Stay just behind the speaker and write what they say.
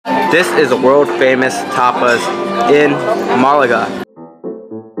This is a world famous tapas in Malaga.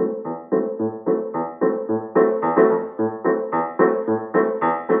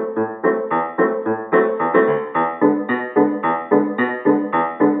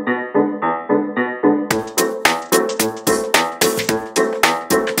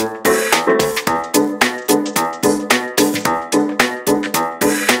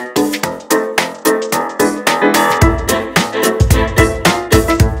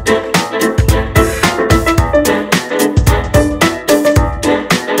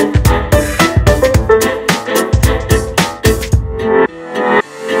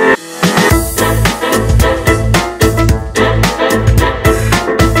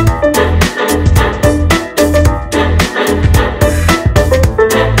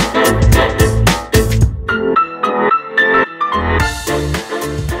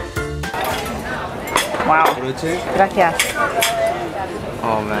 Wow. Gracias.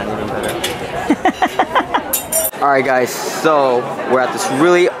 Oh man, even better. Alright guys, so we're at this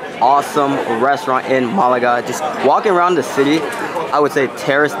really awesome restaurant in Malaga. Just walking around the city, I would say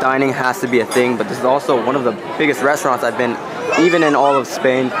terrace dining has to be a thing, but this is also one of the biggest restaurants I've been even in all of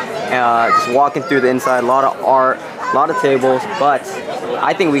Spain. Just walking through the inside, a lot of art, a lot of tables, but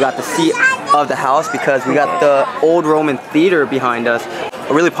I think we got the seat of the house because we got the old Roman theater behind us.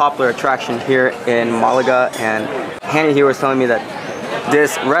 A really popular attraction here in Malaga, and Hanni here was telling me that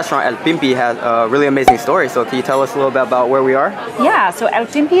this restaurant, El Pimpi, has a really amazing story. So can you tell us a little bit about where we are? Yeah, so El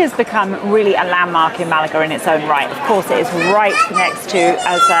Pimpi has become really a landmark in Malaga in its own right. Of course, it is right next to,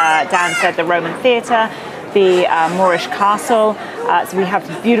 as Dan said, the Roman theatre, the Moorish castle, so we have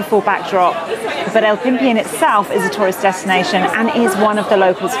a beautiful backdrop. But El Pimpi in itself is a tourist destination and is one of the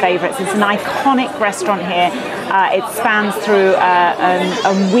locals' favourites. It's an iconic restaurant here. It spans through,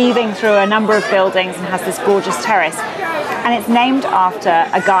 weaving through a number of buildings and has this gorgeous terrace. And it's named after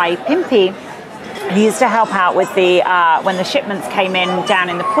a guy, Pimpi. He used to help out with the, when the shipments came in down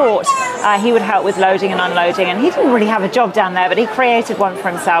in the port, he would help with loading and unloading, and he didn't really have a job down there, but he created one for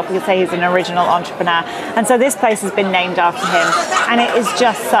himself. We could say he's an original entrepreneur. And so this place has been named after him, and it is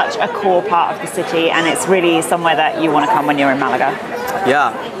just such a core part of the city, and it's really somewhere that you want to come when you're in Malaga.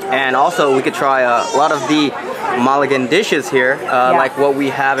 Yeah, and also we could try a lot of the Malagan dishes here, like what we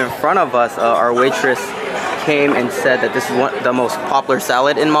have in front of us. Our waitress came and said that this is the most popular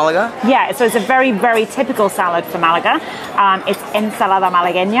salad in Malaga. Yeah, so it's a very, very typical salad for Malaga. It's ensalada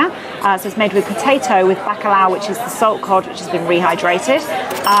malagueña. So it's made with potato, with bacalao, which is the salt cod, which has been rehydrated,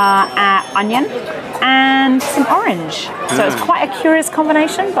 onion, and some orange. So it's quite a curious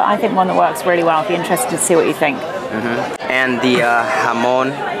combination, but I think one that works really well. I'd be interested to see what you think. And the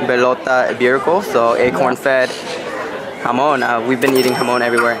jamon belota iberico, so acorn-fed jamon. We've been eating jamon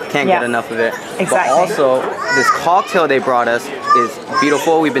everywhere. Can't get enough of it. Exactly. But also, this cocktail they brought us is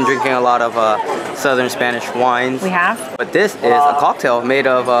beautiful. We've been drinking a lot of southern Spanish wines. We have. But this is a cocktail made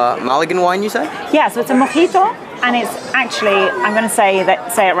of Malagan wine, you said? Yeah, so it's a mojito. And it's actually, I'm going to say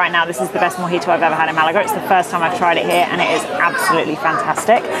it right now, this is the best mojito I've ever had in Malaga. It's the first time I've tried it here, and it is absolutely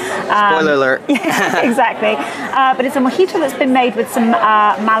fantastic. Spoiler alert. Yeah, exactly. But it's a mojito that's been made with some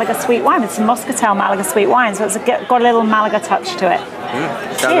Malaga sweet wine, with some Moscatel Malaga sweet wine. So it's got a little Malaga touch to it.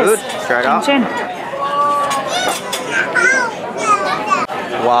 Salud. Try it out. Chin.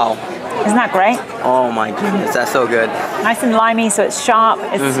 Wow. Isn't that great? Oh my goodness, that's so good. Nice and limey, so it's sharp.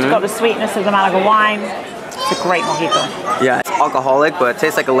 It's got the sweetness of the Malaga wine. It's a great mojito. Yeah, it's alcoholic, but it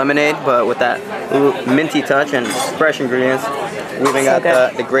tastes like a lemonade, but with that minty touch and fresh ingredients. We even got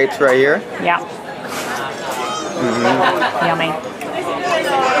the grapes right here. Yeah. Yummy.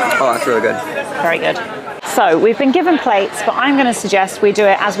 Oh, that's really good. Very good. So we've been given plates, but I'm going to suggest we do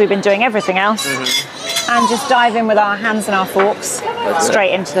it as we've been doing everything else, and just dive in with our hands and our forks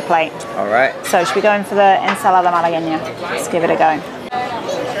straight into the plate. All right. So should we go in for the ensalada malagueña? Let's give it a go.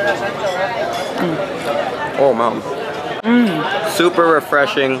 Oh, man. Super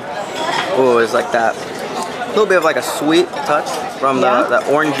refreshing. Oh, it's like that. A little bit of like a sweet touch from the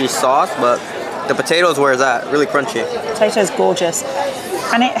orangey sauce, but the potatoes, where is that? Really crunchy. Potato's gorgeous.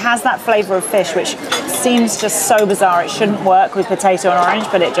 And it has that flavor of fish, which seems just so bizarre. It shouldn't work with potato and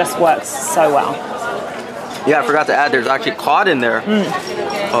orange, but it just works so well. Yeah, I forgot to add, there's actually cod in there.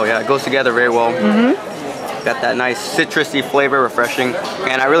 Oh yeah, it goes together very well. Got that nice citrusy flavor, refreshing.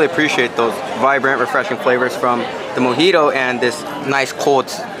 And I really appreciate those vibrant, refreshing flavors from the mojito and this nice cold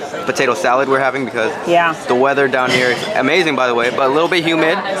potato salad we're having, because the weather down here is amazing, by the way, but a little bit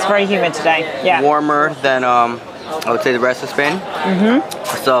humid. It's very humid today. Yeah. Warmer than I would say the rest of Spain.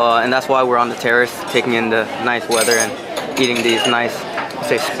 So, and that's why we're on the terrace, taking in the nice weather and eating these nice,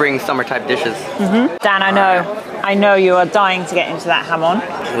 spring, summer type dishes. Dan, I know you are dying to get into that jamon.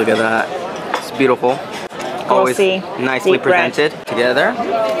 Look at that. It's beautiful. Always Glossy, nicely deep red. presented together.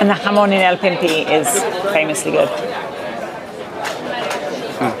 And the jamon in El Pimpi is famously good.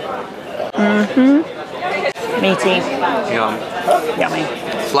 Meaty. Yum. Yummy.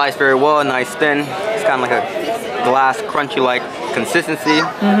 Sliced very well, nice thin. It's kind of like a glass, crunchy-like consistency.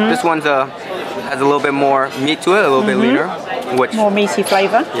 This one's has a little bit more meat to it, a little bit leaner, which More meaty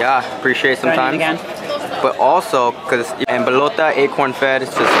flavor. yeah, appreciate sometimes. Again. But also because en pelota, acorn fed,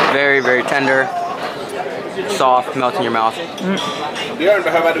 it's just very, very tender, soft, melts in your mouth.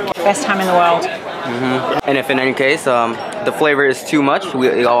 Best ham in the world. And if in any case the flavor is too much,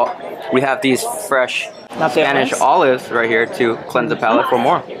 we have these fresh Lovely Spanish olives. olives right here to cleanse the palate for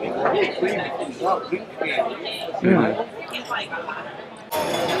more.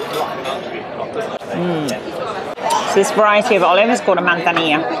 So this variety of olive is called a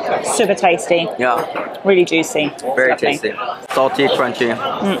manzanilla. Super tasty. Yeah, Really juicy. very Lovely. tasty. Salty, crunchy.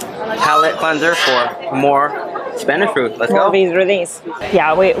 Palate cleanser for more Spanish food. Let's More go. of either of these.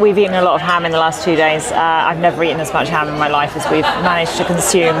 Yeah, we've eaten a lot of ham in the last 2 days. I've never eaten as much ham in my life as we've managed to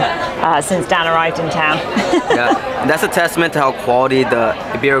consume since Dan arrived in town. Yeah, that's a testament to how quality the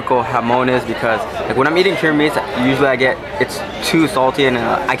iberico jamon is, because like when I'm eating cured meats, usually it's too salty and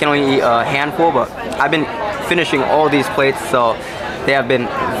I can only eat a handful, but I've been finishing all these plates, so they have been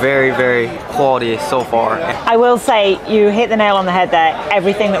very, very quality so far. I will say you hit the nail on the head there.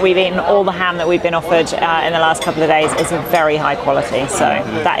 Everything that we've eaten, all the ham that we've been offered in the last couple of days is of very high quality. So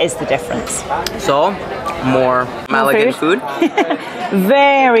that is the difference. So, more Malagan food.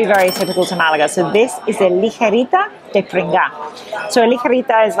 Very, very typical to Malaga. So this is a ligerita de pringa. So a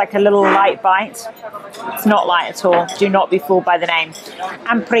ligerita is like a little light bite. It's not light at all. Do not be fooled by the name.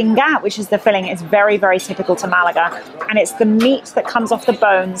 And pringa, which is the filling, is very, very typical to Malaga. And it's the meat that comes off the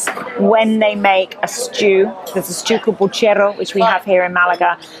bones when they make a stew. There's a stew called boquerones, which we have here in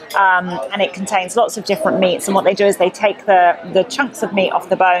Malaga. And it contains lots of different meats. And what they do is they take the chunks of meat off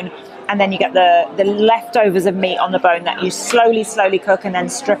the bone, and then you get the leftovers of meat on the bone that you slowly cook and then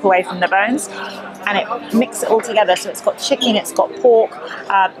strip away from the bones, and it mixes it all together. So it's got chicken, it's got pork,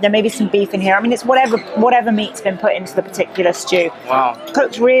 there may be some beef in here. I mean, it's whatever meat's been put into the particular stew. Wow.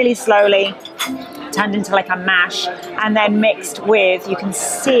 Cooked really slowly, turned into like a mash, and then mixed with, you can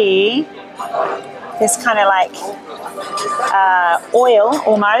see this kind of like oil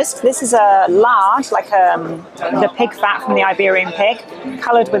almost. This is a lard, like the pig fat from the Iberian pig,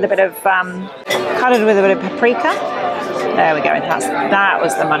 coloured with a bit of paprika. There we go. That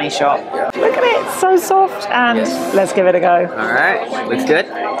was the money shot. Look at it, it's so soft, and let's give it a go. All right, looks good.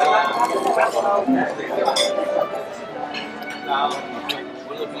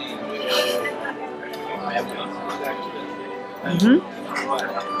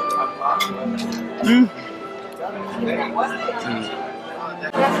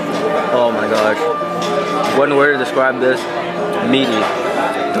 Oh my gosh. One word to describe this: meaty.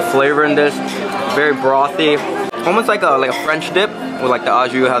 The flavor in this, very brothy, almost like a French dip with like the au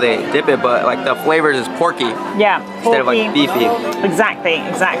jus, how they dip it, but like the flavor is porky. Yeah, instead of like beefy. Exactly.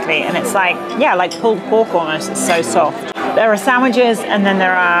 And it's like, yeah, like pulled pork almost. It's so soft. There are sandwiches, and then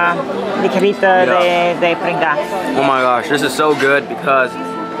there are ligerita de pringa. Oh my gosh, this is so good because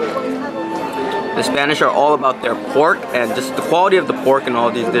the Spanish are all about their pork, and just the quality of the pork in all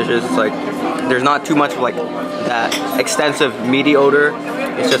these dishes. It's like there's not too much like that extensive meaty odor.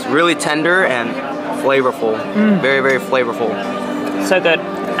 It's just really tender and flavorful. Very, very flavorful. So good.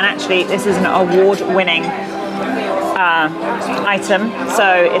 And actually, this is an award-winning item. So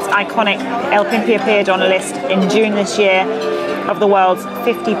it's iconic. El Pimpi appeared on a list in June this year of the world's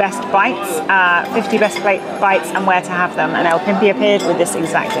 50 best bites, 50 best bites and where to have them. And El Pimpi appeared with this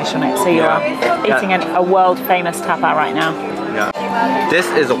exact dish on it. So you are eating a world-famous tapa right now. Yeah. This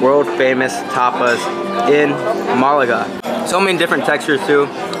is a world-famous tapas in Malaga. So many different textures too.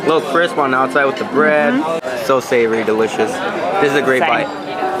 A little crisp on the outside with the bread. So savory, delicious. This is a great bite.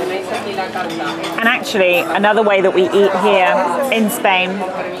 And actually, another way that we eat here in Spain,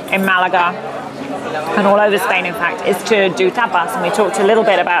 in Malaga, and all over Spain, in fact, is to do tapas. And we talked a little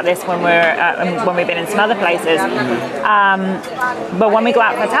bit about this when we've been in some other places. But when we go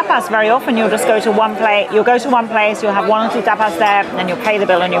out for tapas, very often you'll just go to one place. You'll go to one place. You'll have one or two tapas there, and then you'll pay the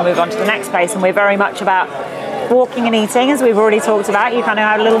bill, and you'll move on to the next place. And we're very much about walking and eating, as we've already talked about. You kind of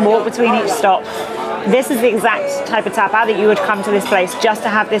have a little walk between each stop. This is the exact type of tapa that you would come to this place just to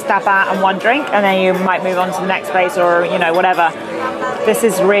have this tapa and one drink, and then you might move on to the next place, or whatever. This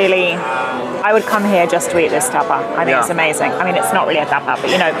is really, I would come here just to eat this tapa. I think it's amazing. I mean, it's not really a tapa,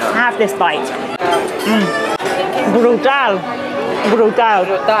 but have this bite. Brutal.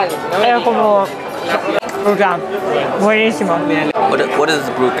 Es como brutal. Buenísimo. What does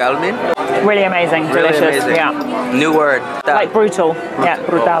brutal mean? Really amazing, Really delicious. amazing. Yeah, New word. like brutal. Yeah,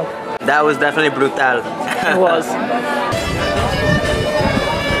 brutal. That was definitely brutal. It was.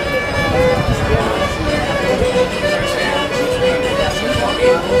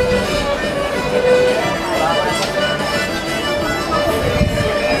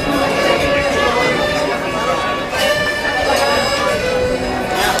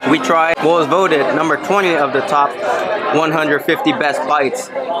 We tried what was voted number 20 of the top 150 best bites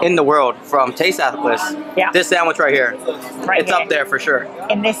in the world from Taste Atlas. Yeah. This sandwich right here. Right It's here. up there for sure.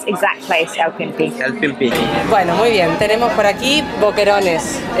 In this exact place, El Pimpi. El Pimpi. Bueno, muy bien. Tenemos por aquí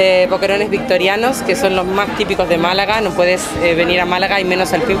boquerones, boquerones victorianos, que son los más típicos de Málaga. No puedes venir a Málaga y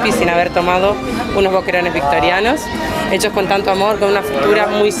menos al Pimpi sin haber tomado unos boquerones victorianos, hechos con tanto amor, con una fritura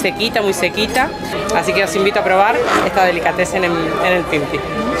muy sequita, muy sequita. Así que os invito a probar esta delicatessen en el Pimpi.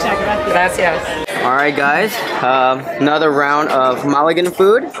 Gracias. All right, guys. Another round of Malagan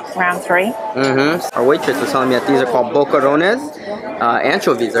food. Round 3. Our waitress was telling me that these are called boquerones,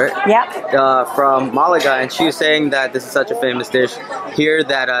 anchovies, right? Yep. From Malaga, and she was saying that this is such a famous dish here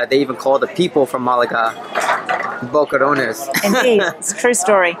that they even call the people from Malaga boquerones. Indeed, it's a true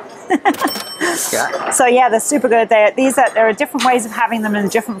story. Yeah. So yeah, they're super good. There are different ways of having them and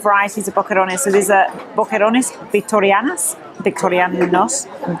different varieties of boquerones. So these are boquerones victorianos,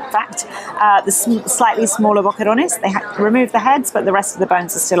 in fact. The slightly smaller boquerones, they remove the heads, but the rest of the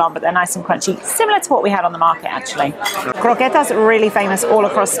bones are still on, but they're nice and crunchy, similar to what we had on the market actually. Croquettes are really famous all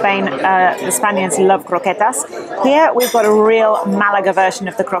across Spain. The Spaniards love croquettes. Here we've got a real Malaga version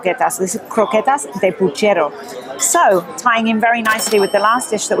of the croquettes. This is croquettes de puchero. So, tying in very nicely with the last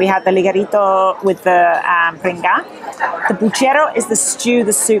dish that we had, the ligarito with the pringa. The puchero is the stew,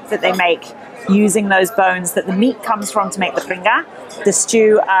 the soup that they make using those bones that the meat comes from to make the pringa. The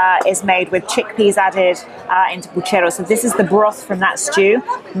stew is made with chickpeas added into puchero. So this is the broth from that stew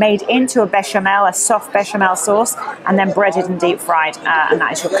made into a bechamel, a soft bechamel sauce, and then breaded and deep fried. And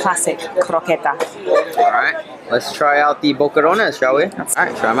that is your classic croqueta. All right. Let's try out the boquerones, shall we? All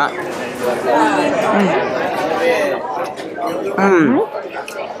right, try them out.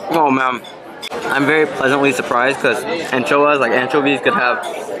 Oh man, I'm very pleasantly surprised because anchovies could have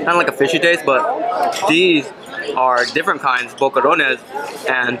kind of like a fishy taste, but these are different kinds, boquerones,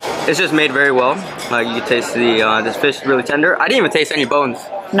 and it's just made very well. Like you can taste the this fish is really tender. I didn't even taste any bones.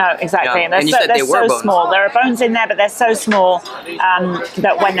 No, exactly. Yeah. And you said they were so bones. small. There are bones in there, but they're so small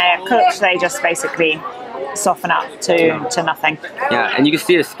that when they're cooked, they just basically soften up to nothing. Yeah, and you can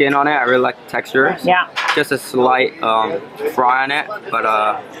see the skin on it. I really like the texture. Yeah. Just a slight fry on it, but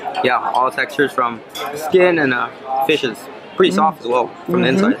yeah, all the textures from skin and fish is pretty soft as well from the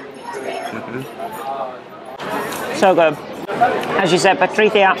inside. So good. As you said,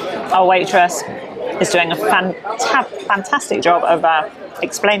 Patricia, our waitress, is doing a fantastic job of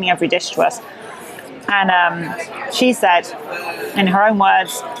explaining every dish to us. And she said, in her own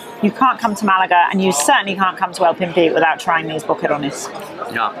words, you can't come to Malaga, and you certainly can't come to El Pimpi without trying these boquerones.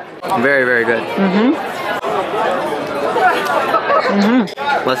 Yeah, very, very good.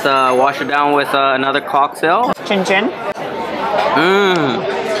 Let's wash it down with another cocktail. Chin chin.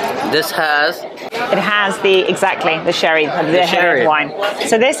 This has... It has the sherry, the sherry wine.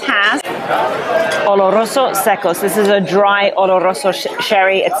 So this has oloroso secos. This is a dry oloroso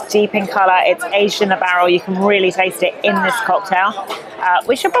sherry. It's deep in color. It's aged in the barrel. You can really taste it in this cocktail.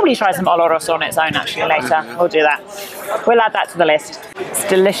 We should probably try some oloroso on its own actually later. We'll do that. We'll add that to the list. It's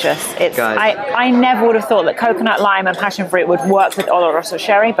delicious. It's I never would have thought that coconut, lime and passion fruit would work with oloroso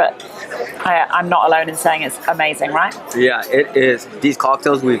sherry, but I'm not alone in saying it's amazing, right? Yeah, it is. These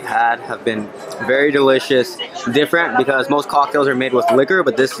cocktails we've had have been very delicious, different because most cocktails are made with liquor,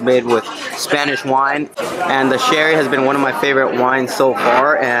 but this is made with Spanish wine, and the sherry has been one of my favorite wines so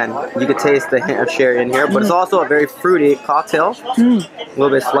far, and you can taste the hint of sherry in here, but it's also a very fruity cocktail, a little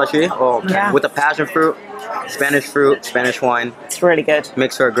bit slushy, with the passion fruit, Spanish wine. It's really good.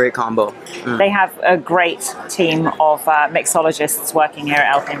 Makes for a great combo. They have a great team of mixologists working here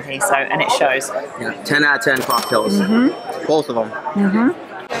at El Pimpi, and it shows. Yeah, 10 out of 10 cocktails, both of them.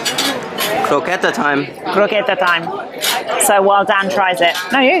 Croqueta time. Croqueta time. So while Dan tries it,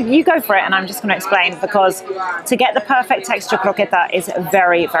 no, you go for it, and I'm just going to explain, because to get the perfect texture croqueta is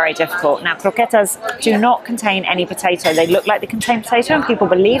very, very difficult. Now, croquetas do not contain any potato. They look like they contain potato, and people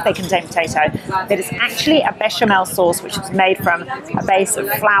believe they contain potato. But it's actually a bechamel sauce, which is made from a base of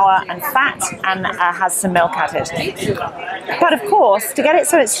flour and fat, and has some milk added. But of course, to get it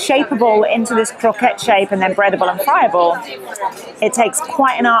so it's shapeable into this croquette shape and then breadable and friable, it takes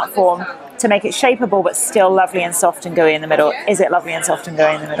quite an art form to make it shapeable but still lovely and soft and gooey in the middle. Is it lovely and soft and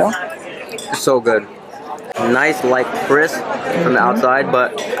gooey in the middle? So good. nice light crisp from the outside,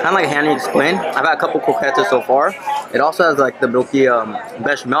 but kind of like Hanni explained, I've had a couple croquettes so far. It also has like the milky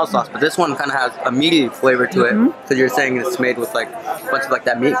bechamel sauce, but this one kind of has a meaty flavor to it, because you're saying it's made with like a bunch of like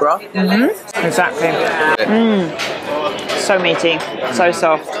that meat broth. Exactly. So meaty, so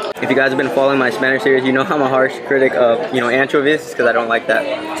soft. If you guys have been following my Spanish series, you know I'm a harsh critic of, you know, anchovies, because I don't like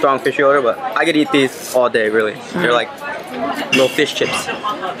that strong fishy odor, but I could eat these all day, really. They're like little fish chips.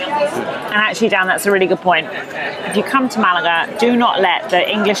 And actually, Dan, that's a really good point. If you come to Malaga, do not let the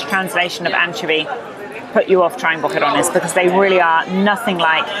English translation of anchovy put you off trying boquerones, because they really are nothing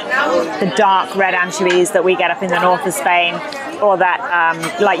like the dark red anchovies that we get up in the north of Spain, or that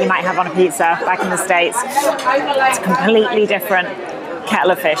like you might have on a pizza back in the States. It's a completely different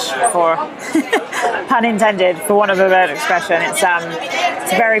kettle of fish, for pun intended, for want of a better expression. It's a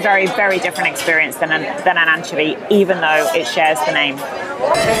very, very, very different experience than an anchovy, even though it shares the name.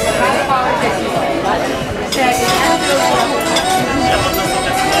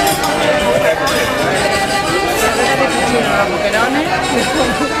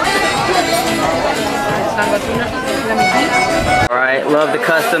 Alright, love the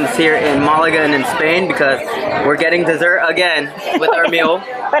customs here in Malaga and in Spain, because we're getting dessert again with our meal.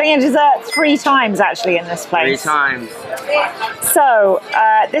 Getting a dessert 3 times actually in this place. 3 times. So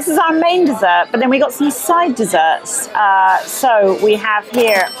this is our main dessert, but then we got some side desserts. So we have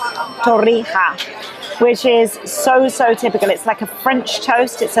here torrija, which is so typical. It's like a French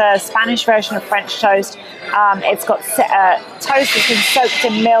toast. It's a Spanish version of French toast. It's got toast that's been soaked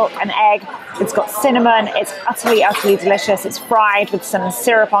in milk and egg. It's got cinnamon. It's utterly delicious. It's fried with some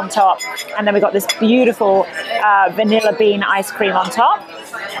syrup on top. And then we got this beautiful vanilla bean ice cream on top.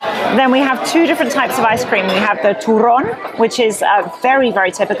 Then we have 2 different types of ice cream. We have the turrón, which is very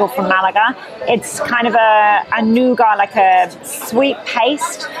typical from Malaga. It's kind of a nougat, like a sweet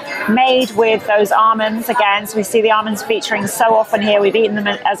paste made with those almonds again. So we see the almonds featuring so often here. We've eaten them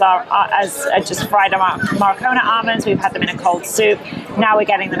as just fried Maracona almonds. We've had them in a cold soup. Now we're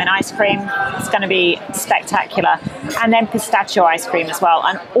getting them in ice cream. It's going to be spectacular. And then pistachio ice cream as well.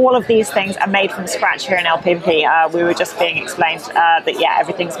 And all of these things are made from scratch here in El Pimpi. We were just being explained that, yeah,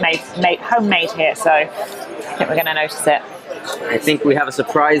 everything's made homemade here. So I think we're going to notice it. I think we have a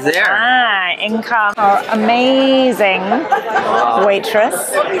surprise there. In comes our amazing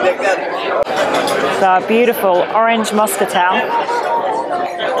waitress. It's our beautiful orange moscatel.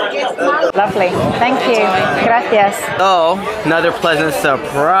 Lovely. Thank you. Gracias. So, another pleasant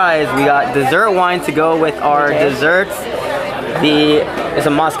surprise. We got dessert wine to go with our desserts. It's a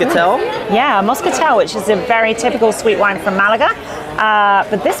moscatel. Yeah, a moscatel, which is a very typical sweet wine from Malaga.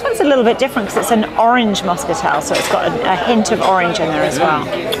 But this one's a little bit different because it's an orange moscatel, so it's got a hint of orange in there as well.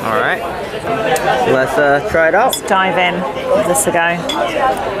 All right. Let's try it out. Let's dive in. Give this a go.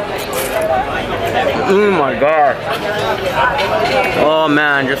 Oh my god. Oh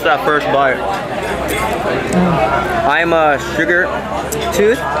man, just that first bite. I'm a sugar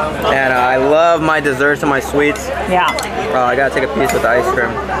tooth, and I love my desserts and my sweets. Yeah. I gotta take a piece with the ice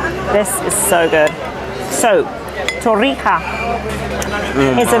cream. This is so good. So, torrija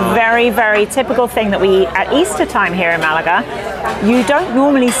is a very typical thing that we eat at Easter time here in Malaga. You don't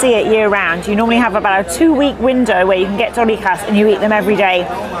normally see it year round. You normally have about a 2-week window where you can get torrijas and you eat them every day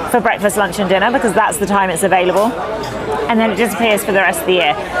for breakfast, lunch and dinner, because that's the time it's available. And then it disappears for the rest of the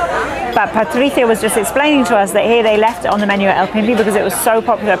year. But Patricia was just explaining to us that here they left it on the menu at El Pimpi because it was so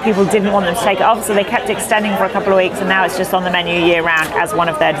popular, people didn't want them to take it off, so they kept extending for a couple of weeks, and now it's just on the menu year round as one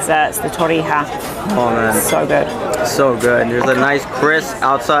of their desserts, the torrija. Oh man. So good. So good. There's a nice crisp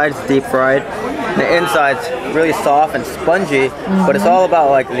outside, it's deep fried. The inside's really soft and spongy, but it's all about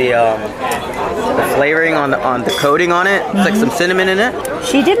like the flavoring on the coating on it. It's like some cinnamon in it.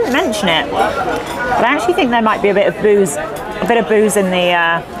 She didn't mention it, but I actually think there might be a bit of booze in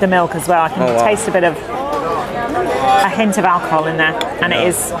the milk as well. I can taste a hint of alcohol in there, and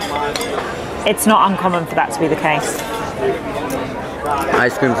it's not uncommon for that to be the case.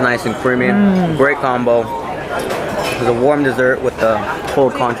 Ice cream's nice and creamy. Great combo. It's a warm dessert with the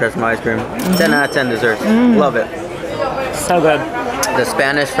cold contrast from ice cream. 10 out of 10 desserts. Love it. So good. The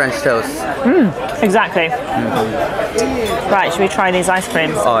Spanish French toast. Exactly. Right, should we try these ice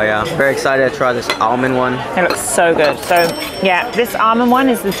creams? Oh yeah, very excited to try this almond one. It looks so good. So yeah, this almond one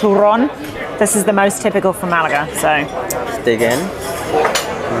is the turrón. This is the most typical from Malaga. So let's dig in.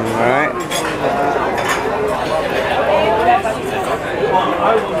 All right.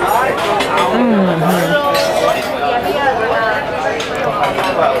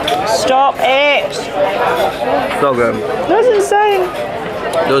 Stop it! So good. That's insane.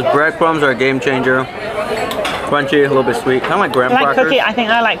 Those breadcrumbs are a game changer. Crunchy, a little bit sweet. Kind of like graham crackers. Cookie. I think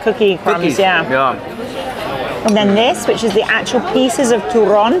I like cookie crumbs. Cookies. Yeah. And then this, which is the actual pieces of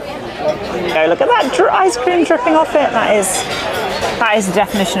turron. Oh, look at that ice cream dripping off it. That is the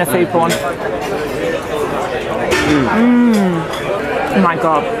definition of food porn. Oh my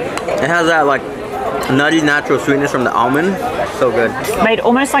god. It has that like nutty natural sweetness from the almond. So good. Made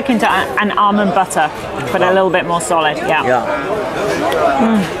almost like into an almond butter, but a little bit more solid. Yeah.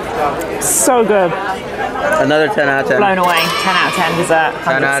 So good. Another 10 out of 10. Blown away. 10 out of 10 dessert. 100%.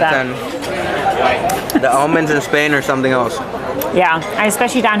 10 out of 10. The almonds in Spain are something else. Yeah, and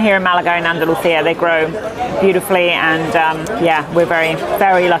especially down here in Malaga and Andalucia, they grow beautifully, and yeah, we're very,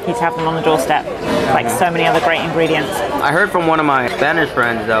 very lucky to have them on the doorstep, like so many other great ingredients. I heard from one of my Spanish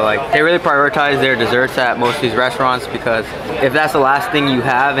friends that like they really prioritize their desserts at most of these restaurants, because if that's the last thing you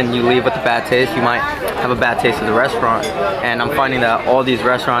have and you leave with a bad taste, you might have a bad taste of the restaurant. And I'm finding that all these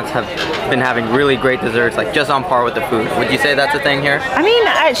restaurants have been having really great desserts, like just on par with the food. Would you say that's a thing here? I mean,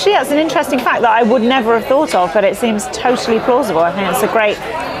 actually, that's an interesting fact that I would never have thought of, but it seems totally plausible. I think it's a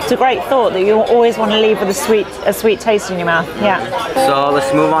great thought that you always want to leave with a sweet taste in your mouth. Yeah. So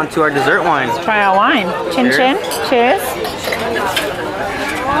let's move on to our dessert wine. Let's try our wine. Chin Cheers. chin. Cheers.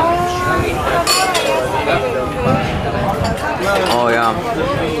 Oh yeah.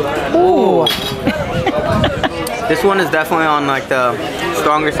 Ooh. This one is definitely on like the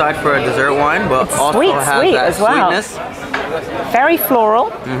stronger side for a dessert wine, but It's also sweet has that as well. sweetness. Very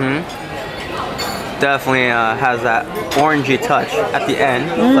floral. Definitely has that orangey touch at the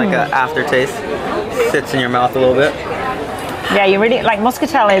end. It's like an aftertaste. Sits in your mouth a little bit. Yeah, you really like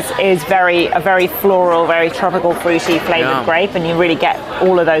Moscatel is a very floral, very tropical, fruity flavored grape, and you really get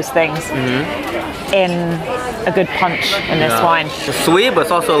all of those things in a good punch in this wine. It's sweet, but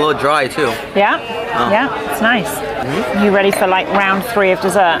it's also a little dry too. Yeah, yeah, it's nice. You ready for like round 3 of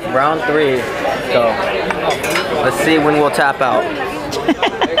dessert? Round 3. So let's see when we'll tap out.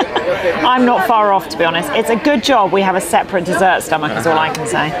 I'm not far off, to be honest. It's a good job we have a separate dessert stomach, is all I can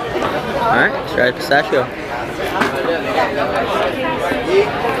say. All right, let's try pistachio.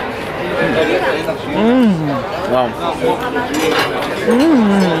 Wow.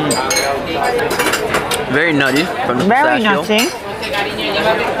 Very nutty from the Very pistachio.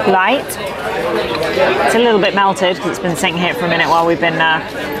 nutty. Light. It's a little bit melted because it's been sitting here for a minute while we've been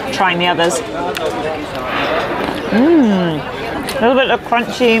trying the others. A little bit of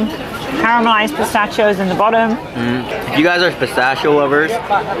crunchy, caramelized pistachios in the bottom. If you guys are pistachio lovers,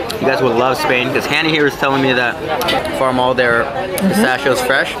 you guys would love Spain, because Hanni here is telling me that farm all their pistachios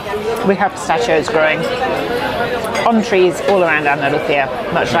fresh. We have pistachios growing on trees all around Andalucia,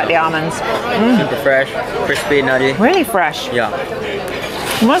 much like the almonds. Super fresh, crispy, nutty. Really fresh. Yeah.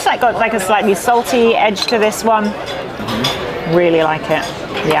 Almost like got like a slightly salty edge to this one. Really like it.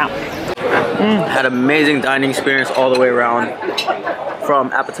 Yeah. Had amazing dining experience all the way around,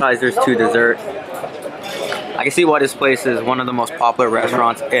 from appetizers to dessert. I can see why this place is one of the most popular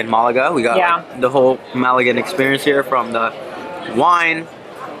restaurants in Malaga. We got like, the whole Malagan experience here, from the wine,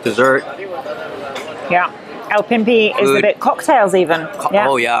 dessert. Yeah. El Pimpi is the bit, cocktails even.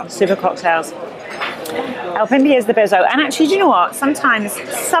 Oh yeah. Super cocktails. El Pimpi is the bizzo. And actually, do you know what? Sometimes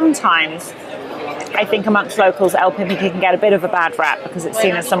I think amongst locals, El Pimpi can get a bit of a bad rap because it's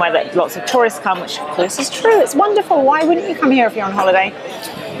seen as somewhere that lots of tourists come, which of course is true. It's wonderful. Why wouldn't you come here if you're on holiday?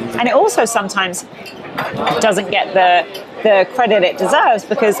 And it also sometimes doesn't get the credit it deserves,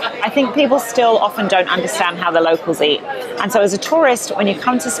 because I think people still often don't understand how the locals eat. And so as a tourist, when you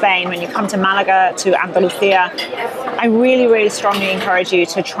come to Spain, when you come to Malaga, to Andalucia, I really, really strongly encourage you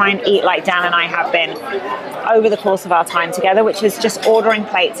to try and eat like Dan and I have been over the course of our time together, which is just ordering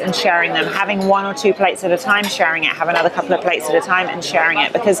plates and sharing them, having 1 or 2 plates at a time, sharing it, have another couple of plates at a time and sharing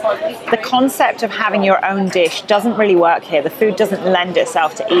it, because the concept of having your own dish doesn't really work here. The food doesn't lend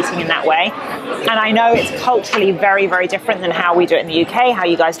itself to eating in that way. And I know it's culturally very, very different than how we do it in the UK, how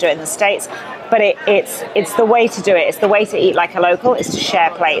you guys do it in the States, but it's the way to do it. It's the way to eat like a local, is to share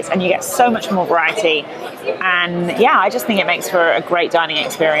plates, and you get so much more variety. And yeah, I just think it makes for a great dining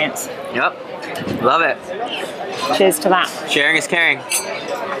experience. Yep, love it. Cheers to that. Sharing is caring.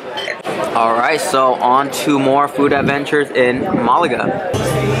 All right, so on to more food adventures in Malaga.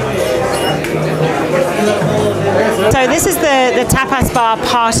 So this is the tapas bar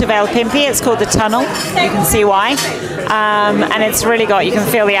part of El Pimpi. It's called the Tunnel. You can see why. And it's really you can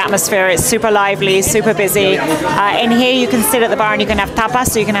feel the atmosphere. It's super lively, super busy. In here you can sit at the bar and you can have tapas,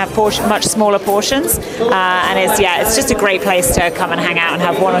 so you can have much smaller portions. And it's just a great place to come and hang out and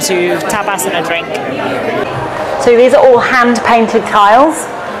have 1 or 2 tapas and a drink. So these are all hand-painted tiles.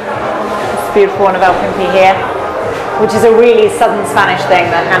 This beautiful one of El Pimpi here. which is a really southern Spanish thing,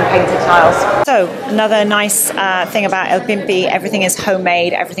 the hand-painted tiles. So another nice thing about El Pimpi, everything is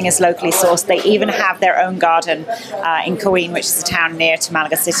homemade, everything is locally sourced. They even have their own garden in Coín, which is a town near to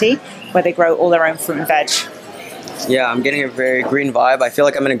Malaga City, where they grow all their own fruit and veg. Yeah, I'm getting a very green vibe. I feel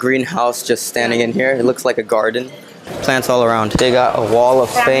like I'm in a greenhouse just standing in here. It looks like a garden. Plants all around. They got a wall of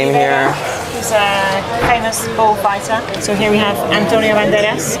fame here. He's a famous bullfighter. So here we have Antonio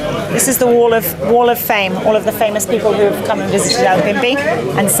Banderas. This is the wall of fame. All of the famous people who have come and visited El Pimpi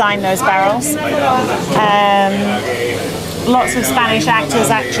and signed those barrels. Lots of Spanish actors,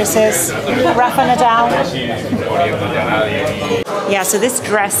 actresses. Rafa Nadal. Yeah, so this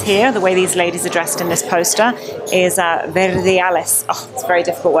dress here, the way these ladies are dressed in this poster, is verdiales. Oh, it's a very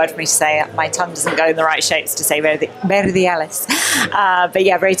difficult word for me to say. My tongue doesn't go in the right shapes to say verdiales. But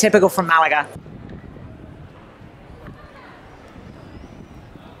yeah, very typical from Malaga.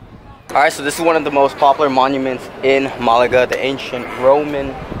 Alright, so this is one of the most popular monuments in Malaga, the ancient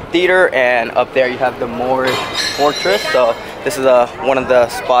Roman theater, and up there you have the Moorish fortress. So this is one of the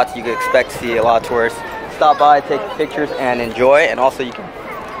spots you can expect to see a lot of tourists stop by, take pictures, and enjoy. And also you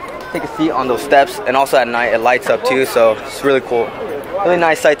can take a seat on those steps, and also at night it lights up too, so it's really cool. Really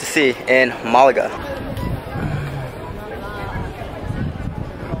nice sight to see in Malaga.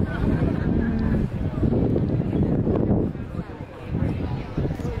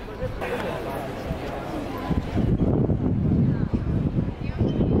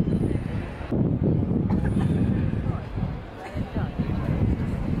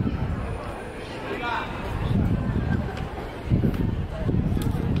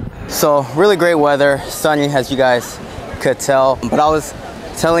 So really great weather, sunny as you guys could tell. But I was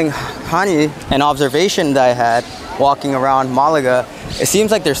telling Hanni an observation that I had walking around Malaga. It seems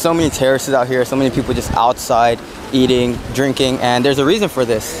like there's so many terraces out here, so many people just outside eating, drinking, and there's a reason for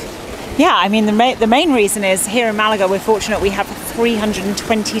this. Yeah, I mean the main reason is here in Malaga we're fortunate we have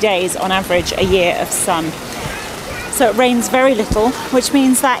 320 days on average a year of sun. So it rains very little, which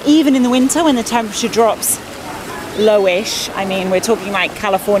means that even in the winter when the temperature drops lowish, I mean we're talking like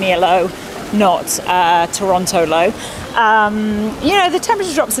California low, not Toronto low, you know, the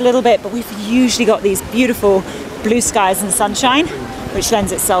temperature drops a little bit, but we've usually got these beautiful blue skies and sunshine, which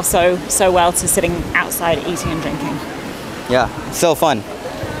lends itself so well to sitting outside eating and drinking. Yeah, so fun.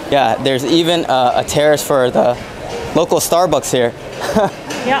 Yeah, there's even a terrace for the local Starbucks here.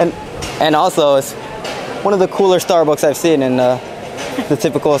 Yeah. and also it's one of the cooler Starbucks I've seen in the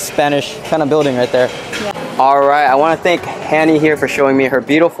typical Spanish kind of building right there. Yeah. All right, I want to thank Hanni here for showing me her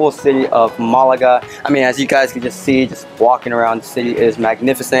beautiful city of Malaga. I mean, as you guys can just see, just walking around the city is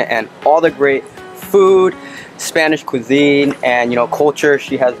magnificent, and all the great food, Spanish cuisine, and you know, culture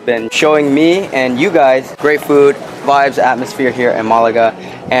she has been showing me and you guys. Great food, vibes, atmosphere here in Malaga.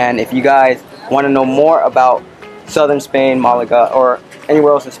 And if you guys want to know more about southern Spain, Malaga, or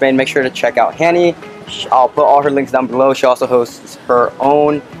anywhere else in Spain, make sure to check out Hanni. I'll put all her links down below. She also hosts her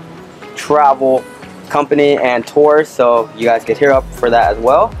own travel company and tours, so you guys get here up for that as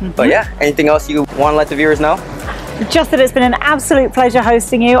well. But yeah, anything else you want to let the viewers know? Just that it's been an absolute pleasure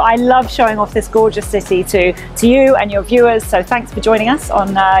hosting you. I love showing off this gorgeous city to you and your viewers, so thanks for joining us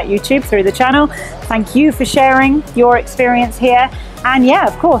on YouTube through the channel. Thank you for sharing your experience here, and yeah,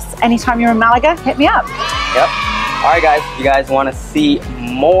 of course, anytime you're in Malaga, hit me up. Yep. Alright guys, if you guys want to see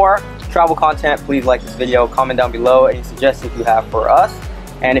more travel content, please like this video, comment down below any suggestions you have for us.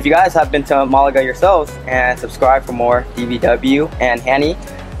 And if you guys have been to Malaga yourselves, and subscribe for more DVW and Hanni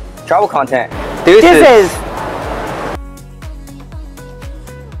travel content. Deuces!